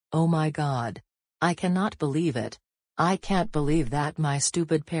Oh my god. I cannot believe it. I can't believe that my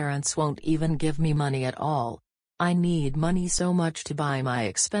stupid parents won't even give me money at all. I need money so much to buy my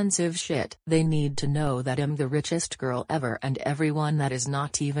expensive shit. They need to know that I'm the richest girl ever, and everyone that is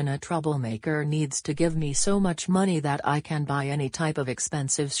not even a troublemaker needs to give me so much money that I can buy any type of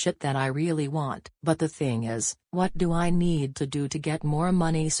expensive shit that I really want. But the thing is, what do I need to do to get more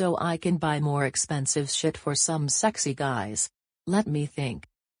money so I can buy more expensive shit for some sexy guys? Let me think.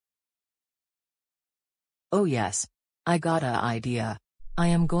 Oh yes. I got a idea. I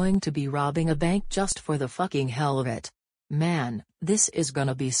am going to be robbing a bank just for the fucking hell of it. Man, this is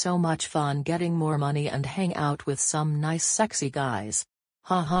gonna be so much fun getting more money and hang out with some nice sexy guys.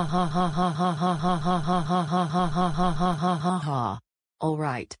 Ha ha ha ha ha ha ha ha ha ha ha ha ha ha ha ha ha ha ha.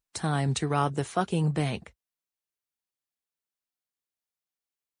 Alright, time to rob the fucking bank.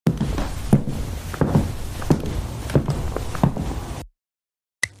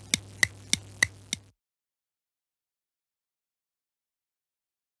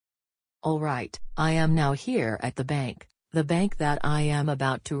 Alright, I am now here at the bank that I am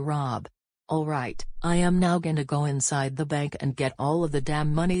about to rob. Alright, I am now gonna go inside the bank and get all of the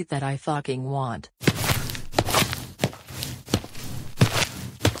damn money that I fucking want.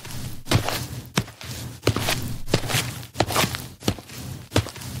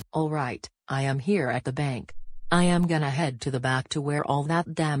 Alright, I am here at the bank. I am gonna head to the back to where all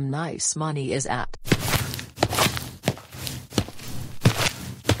that damn nice money is at.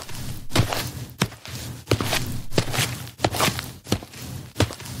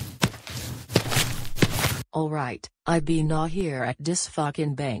 Alright, I be now here at this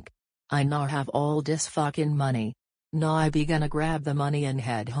fucking bank. I now have all this fucking money. Now I be gonna grab the money and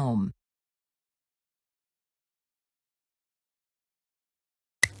head home.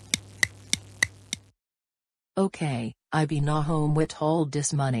 Okay, I be now home with all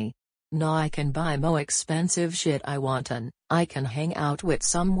this money. Now I can buy more expensive shit I want and I can hang out with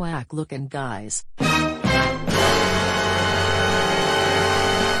some whack looking guys.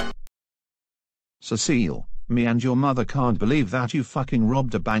 Cecile, me and your mother can't believe that you fucking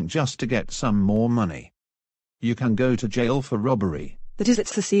robbed a bank just to get some more money. You can go to jail for robbery. That is it,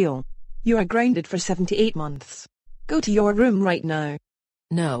 Cecile. You are grounded for 78 months. Go to your room right now.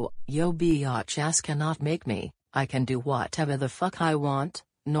 No, yo biatch ass cannot make me. I can do whatever the fuck I want.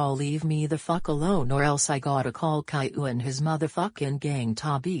 No, leave me the fuck alone or else I gotta call Caillou and his motherfucking gang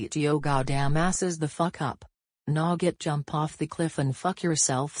to beat yo goddamn asses the fuck up. Nah, get jump off the cliff and fuck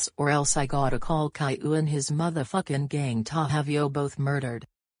yourselves or else I gotta call Caillou and his motherfucking gang to have yo both murdered.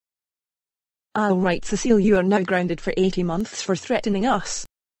 Alright, Cecile, you are now grounded for 80 months for threatening us.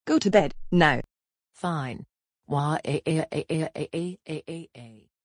 Go to bed, now. Fine. Wah,